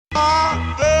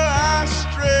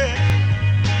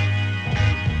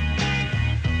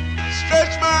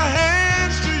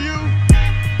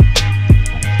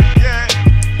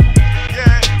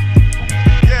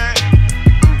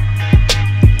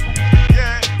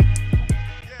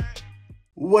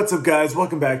What's up, guys?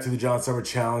 Welcome back to the John Summer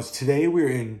Challenge. Today we're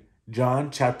in John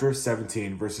chapter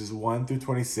 17, verses 1 through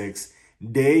 26,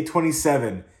 day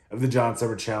 27 of the John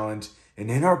Summer Challenge. And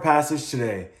in our passage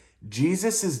today,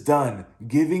 Jesus is done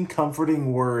giving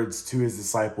comforting words to his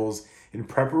disciples in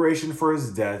preparation for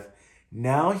his death.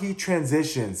 Now he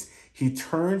transitions. He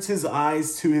turns his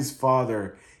eyes to his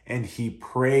Father and he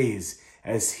prays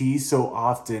as he so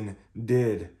often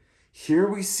did. Here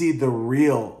we see the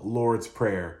real Lord's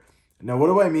Prayer. Now, what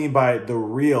do I mean by the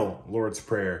real Lord's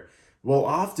Prayer? Well,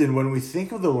 often when we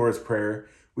think of the Lord's Prayer,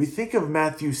 we think of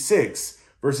Matthew 6,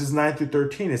 verses 9 through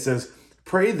 13. It says,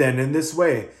 "Pray then in this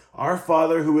way, Our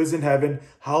Father who is in heaven,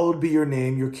 hallowed be your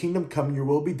name. Your kingdom come, your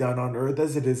will be done on earth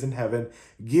as it is in heaven.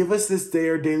 Give us this day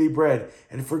our daily bread,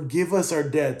 and forgive us our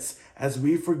debts as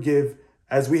we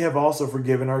have also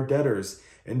forgiven our debtors.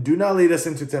 And do not lead us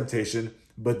into temptation,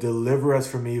 but deliver us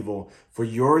from evil. For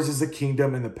yours is the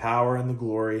kingdom and the power and the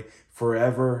glory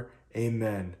forever.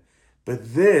 Amen."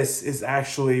 But this is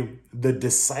actually the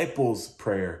disciples'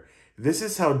 prayer. This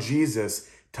is how Jesus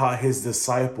taught his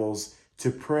disciples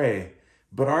to pray.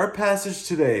 But our passage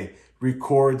today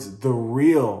records the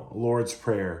real Lord's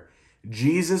Prayer.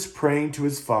 Jesus praying to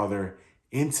his Father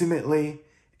intimately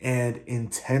and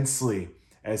intensely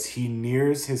as he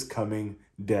nears his coming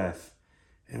death.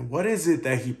 And what is it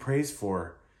that he prays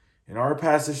for? In our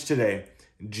passage today,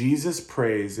 Jesus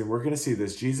prays, and we're going to see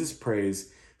this, Jesus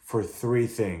prays for three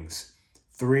things.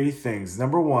 Three things.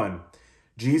 Number one,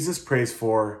 Jesus prays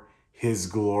for his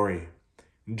glory.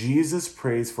 Jesus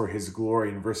prays for his glory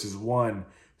in verses 1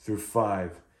 through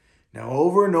 5. Now,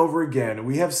 over and over again,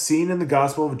 we have seen in the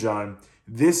Gospel of John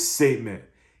this statement,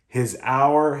 his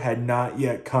hour had not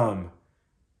yet come.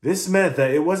 This meant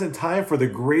that it wasn't time for the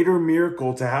greater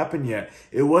miracle to happen yet.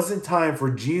 It wasn't time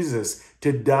for Jesus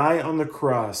to die on the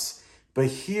cross. But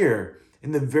here,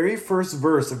 in the very first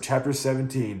verse of chapter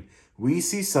 17, we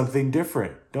see something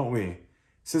different, don't we? It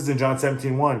says in John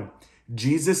 17:1,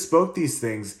 Jesus spoke these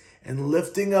things, and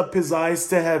lifting up his eyes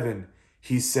to heaven,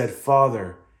 he said,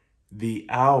 "Father, the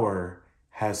hour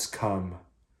has come.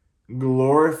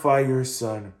 Glorify your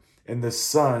Son, and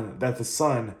that the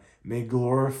Son may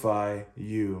glorify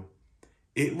you."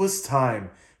 It was time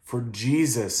for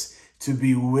Jesus to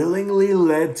be willingly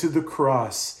led to the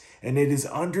cross. And it is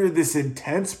under this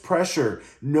intense pressure,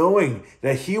 knowing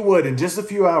that he would, in just a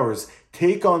few hours,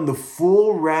 take on the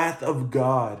full wrath of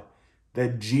God,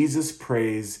 that Jesus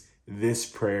prays this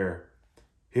prayer.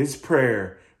 His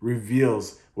prayer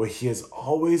reveals what he has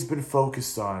always been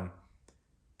focused on,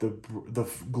 the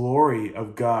glory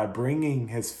of God, bringing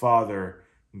his Father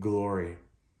glory.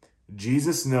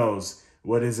 Jesus knows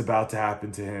what is about to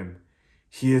happen to him.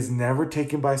 He is never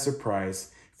taken by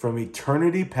surprise. From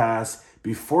eternity past,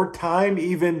 before time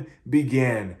even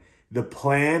began, the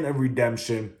plan of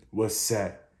redemption was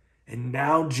set. And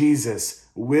now Jesus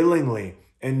willingly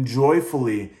and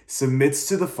joyfully submits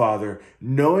to the Father,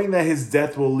 knowing that his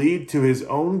death will lead to his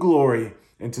own glory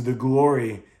and to the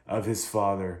glory of his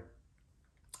Father.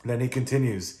 Then he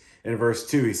continues in verse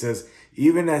 2. He says,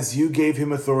 "Even as you gave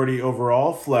him authority over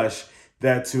all flesh,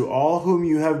 that to all whom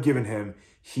you have given him,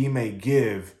 he may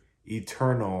give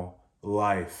eternal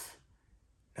life."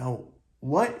 Now,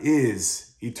 what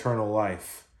is eternal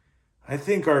life? I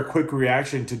think our quick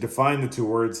reaction to define the two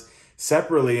words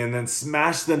separately and then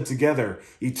smash them together.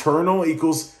 Eternal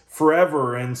equals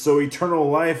forever, and so eternal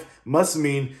life must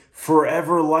mean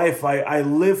forever life. I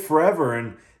live forever,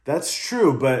 and that's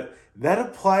true, but that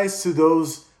applies to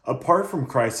those apart from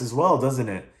Christ as well, doesn't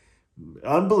it?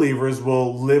 Unbelievers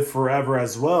will live forever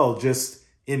as well, just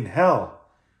in hell.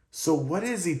 So what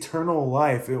is eternal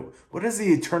life? What is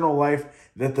the eternal life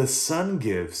that the Son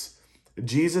gives?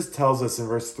 Jesus tells us in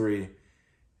verse 3,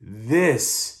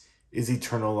 this is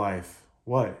eternal life.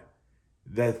 What?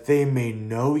 That they may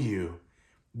know you,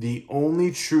 the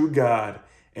only true God,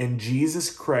 and Jesus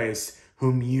Christ,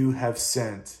 whom you have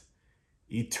sent.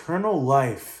 Eternal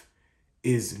life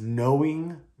is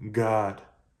knowing God.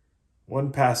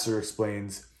 One pastor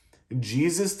explains,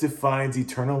 Jesus defines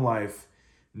eternal life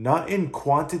not in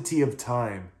quantity of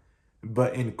time,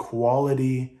 but in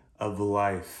quality of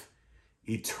life.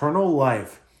 Eternal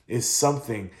life is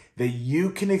something that you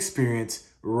can experience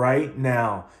right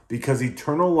now, because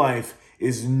eternal life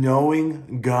is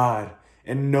knowing God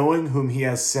and knowing whom he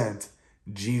has sent,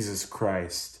 Jesus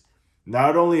Christ.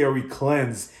 Not only are we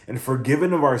cleansed and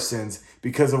forgiven of our sins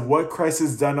because of what Christ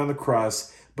has done on the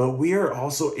cross, but we are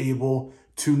also able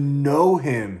to know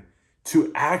him,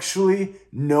 to actually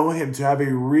know him, to have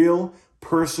a real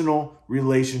personal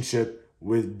relationship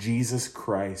with Jesus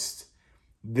Christ.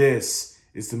 This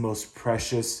is the most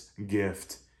precious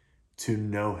gift, to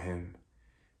know him.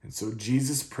 And so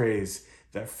Jesus prays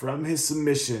that from his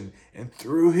submission and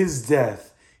through his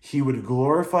death, he would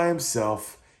glorify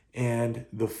himself and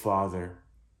the Father.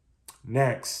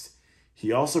 Next,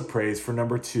 he also prays for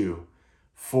number 2,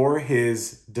 for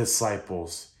his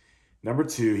disciples. Number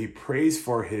 2, he prays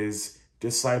for his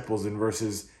disciples in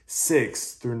verses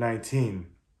 6 through 19.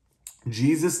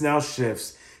 Jesus now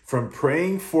shifts from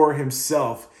praying for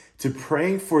himself to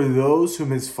praying for those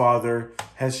whom his Father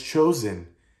has chosen,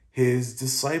 his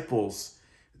disciples.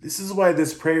 This is why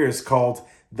this prayer is called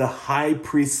the high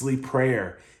priestly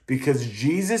prayer, because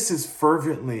Jesus is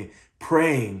fervently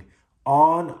praying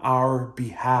on our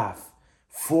behalf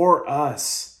for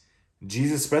us.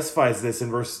 Jesus specifies this in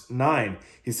verse 9.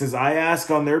 He says, I ask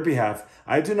on their behalf.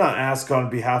 I do not ask on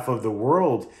behalf of the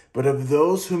world, but of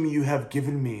those whom you have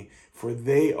given me, for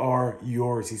they are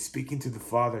yours. He's speaking to the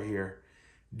Father here.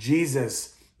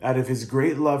 Jesus, out of his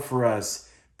great love for us,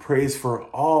 prays for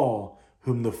all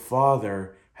whom the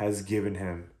Father has given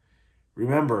him.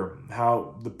 Remember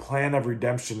how the plan of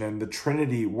redemption and the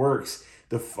Trinity works.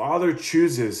 The Father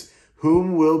chooses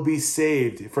whom will be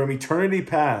saved from eternity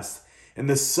past, and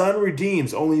the Son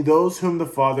redeems only those whom the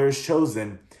Father has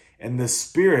chosen, and the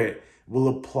Spirit will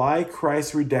apply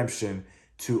Christ's redemption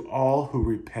to all who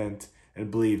repent and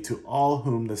believe, to all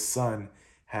whom the Son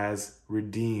has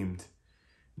redeemed.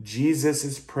 Jesus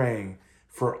is praying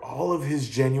for all of his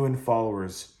genuine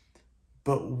followers.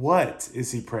 But what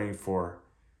is he praying for?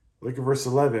 Look at verse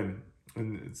 11.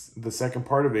 And it's the second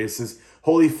part of it. It says,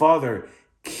 Holy Father,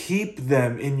 keep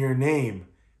them in your name,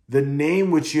 the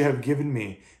name which you have given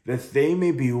me, that they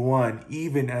may be one,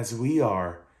 even as we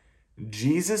are.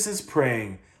 Jesus is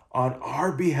praying on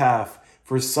our behalf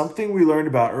for something we learned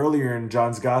about earlier in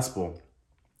John's Gospel,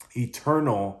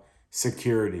 eternal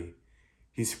security.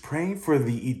 He's praying for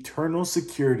the eternal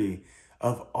security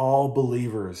of all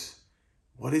believers.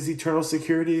 What is eternal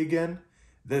security again?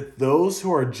 That those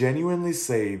who are genuinely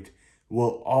saved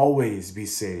will always be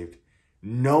saved.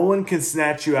 No one can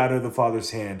snatch you out of the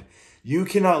Father's hand. You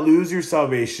cannot lose your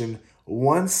salvation.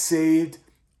 Once saved,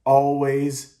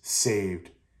 always saved.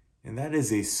 And that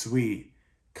is a sweet,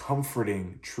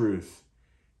 comforting truth.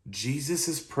 Jesus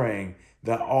is praying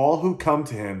that all who come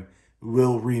to him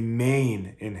will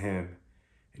remain in him.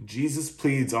 Jesus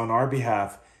pleads on our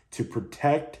behalf to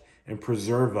protect and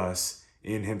preserve us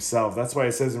in himself. That's why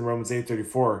it says in Romans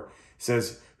 8:34, it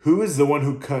says, who is the one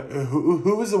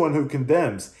who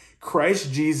condemns?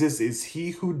 Christ Jesus is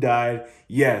he who died,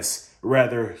 yes,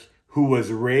 rather, who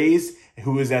was raised,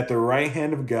 who is at the right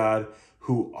hand of God,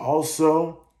 who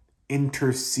also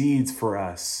intercedes for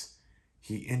us.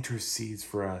 He intercedes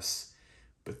for us.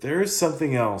 But there is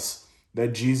something else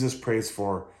that Jesus prays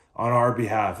for on our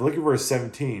behalf. Look at verse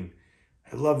 17.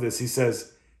 I love this. He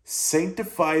says,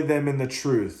 sanctify them in the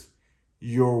truth.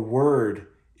 Your word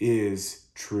is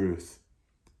truth.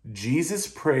 Jesus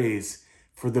prays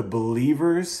for the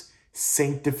believer's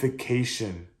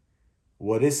sanctification.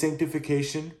 What is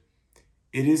sanctification?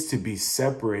 It is to be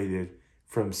separated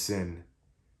from sin.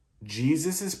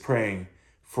 Jesus is praying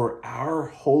for our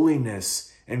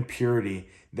holiness and purity,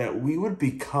 that we would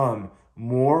become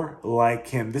more like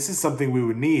him. This is something we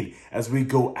would need as we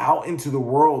go out into the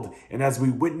world and as we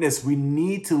witness. We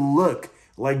need to look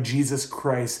like Jesus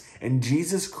Christ, and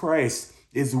Jesus Christ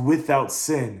is without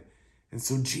sin. And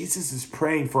so Jesus is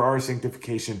praying for our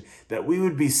sanctification, that we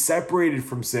would be separated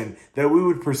from sin, that we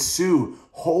would pursue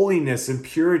holiness and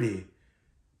purity.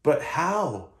 But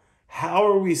how? How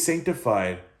are we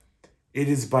sanctified? It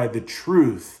is by the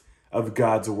truth of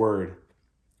God's word.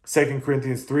 2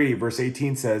 Corinthians 3 verse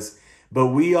 18 says, but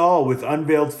we all with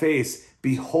unveiled face,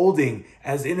 beholding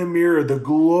as in a mirror the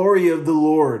glory of the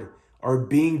Lord, are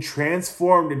being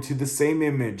transformed into the same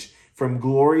image from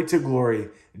glory to glory,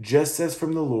 just as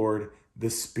from the Lord, the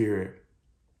Spirit.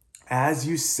 As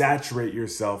you saturate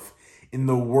yourself in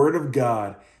the Word of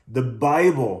God, the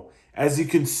Bible, as you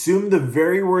consume the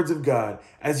very words of God,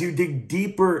 as you dig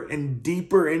deeper and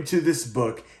deeper into this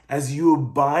book, as you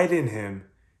abide in him,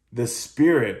 the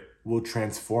Spirit will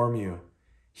transform you.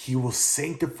 He will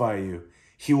sanctify you.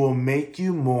 He will make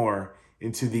you more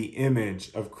into the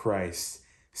image of Christ,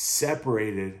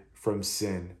 separated from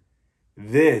sin.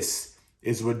 This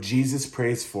is what Jesus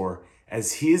prays for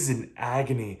as he is in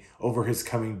agony over his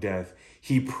coming death.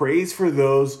 He prays for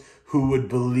those who would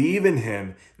believe in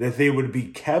him, that they would be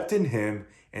kept in him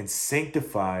and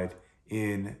sanctified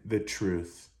in the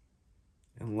truth.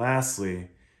 And lastly,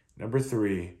 number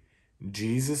 3,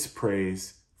 Jesus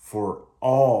prays for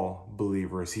all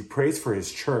believers. He prays for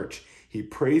his church. He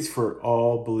prays for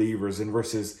all believers in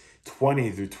verses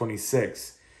 20 through 26.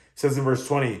 It says in verse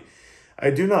 20, I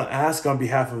do not ask on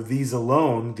behalf of these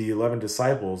alone, the 11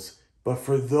 disciples, but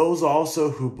for those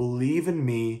also who believe in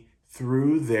me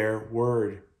through their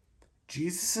word.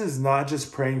 Jesus is not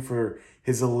just praying for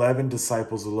his 11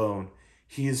 disciples alone.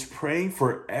 He is praying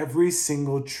for every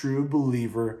single true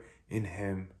believer in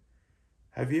him.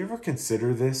 Have you ever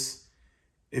considered this?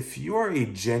 If you are a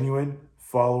genuine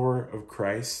follower of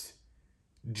Christ,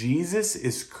 Jesus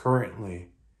is currently,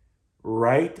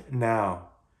 right now,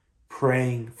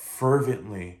 praying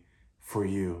fervently for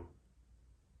you.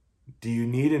 Do you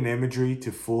need an imagery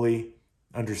to fully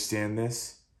understand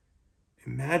this?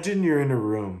 Imagine you're in a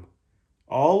room,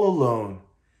 all alone,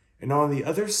 and on the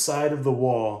other side of the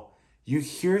wall, you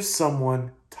hear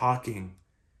someone talking.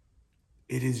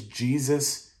 It is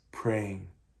Jesus praying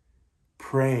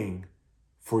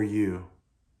for you.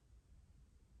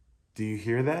 Do you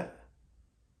hear that?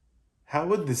 How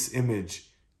would this image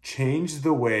change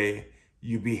the way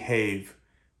you behave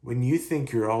when you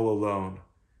think you're all alone,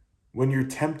 when you're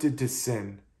tempted to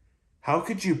sin? How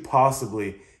could you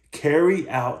possibly carry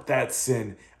out that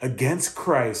sin against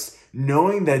Christ,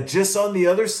 knowing that just on the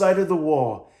other side of the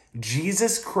wall,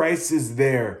 Jesus Christ is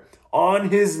there on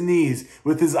his knees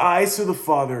with his eyes to the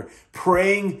Father,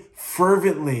 praying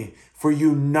fervently for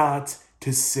you not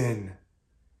to sin?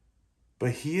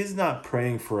 But he is not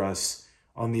praying for us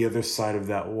on the other side of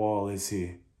that wall, is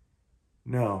he?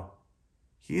 No,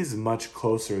 he is much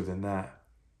closer than that.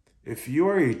 If you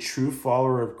are a true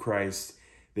follower of Christ,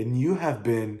 then you have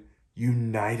been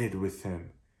united with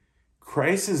him.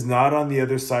 Christ is not on the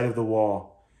other side of the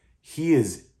wall. He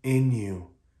is in you,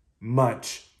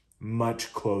 much,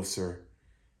 much closer.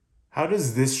 How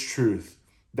does this truth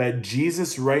that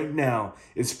Jesus right now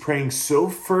is praying so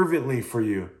fervently for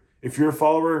you, if you're a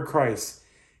follower of Christ,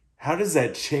 how does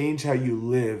that change how you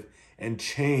live and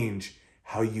change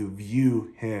how you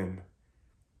view him?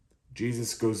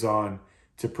 Jesus goes on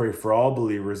to pray for all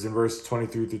believers in verse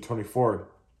 23 through 24.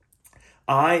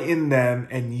 I in them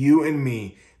and you in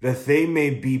me, that they may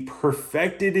be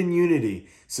perfected in unity,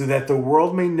 so that the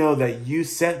world may know that you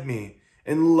sent me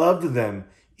and loved them,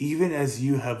 even as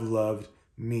you have loved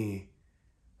me.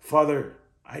 Father,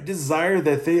 I desire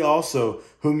that they also,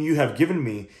 whom you have given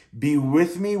me, be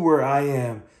with me where I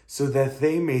am, so that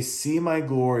they may see my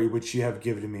glory which you have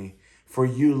given me. For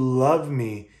you loved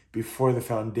me before the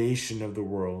foundation of the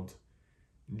world.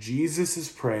 Jesus is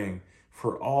praying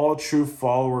for all true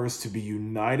followers to be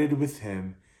united with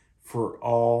him for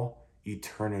all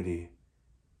eternity.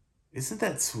 Isn't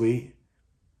that sweet?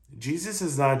 Jesus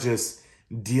is not just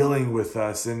dealing with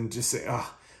us and just say,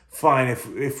 oh, fine,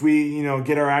 if we,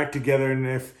 get our act together, and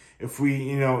if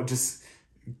we, just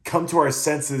come to our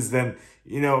senses, then,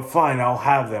 fine, I'll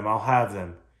have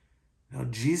them. No,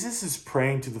 Jesus is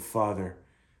praying to the Father,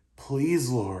 please,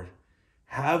 Lord,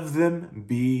 have them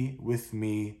be with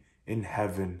me in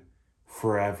heaven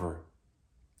forever.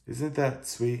 Isn't that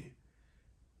sweet?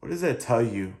 What does that tell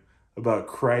you about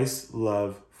Christ's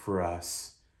love for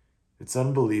us? It's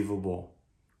unbelievable.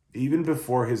 Even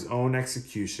before his own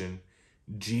execution,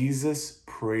 Jesus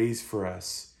prays for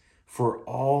us, for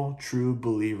all true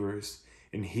believers,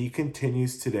 and he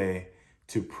continues today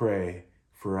to pray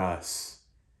for us.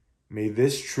 May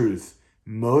this truth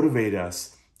motivate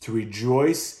us to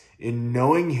rejoice in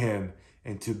knowing him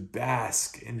and to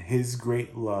bask in his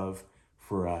great love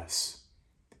for us.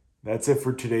 That's it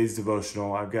for today's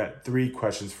devotional. I've got 3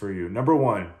 questions for you. Number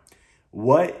 1,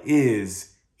 what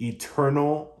is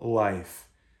eternal life?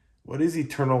 What is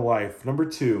eternal life? Number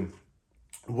 2,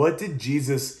 what did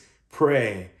Jesus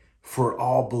pray for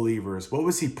all believers? What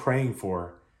was he praying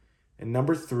for? And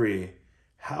number 3,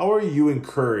 how are you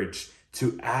encouraged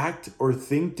to act or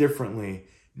think differently,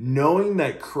 knowing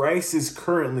that Christ is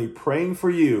currently praying for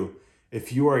you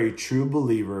if you are a true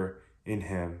believer in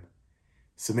him?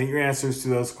 Submit your answers to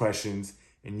those questions,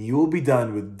 and you will be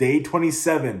done with day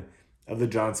 27 of the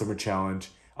John Summer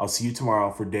Challenge. I'll see you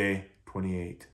tomorrow for day 28.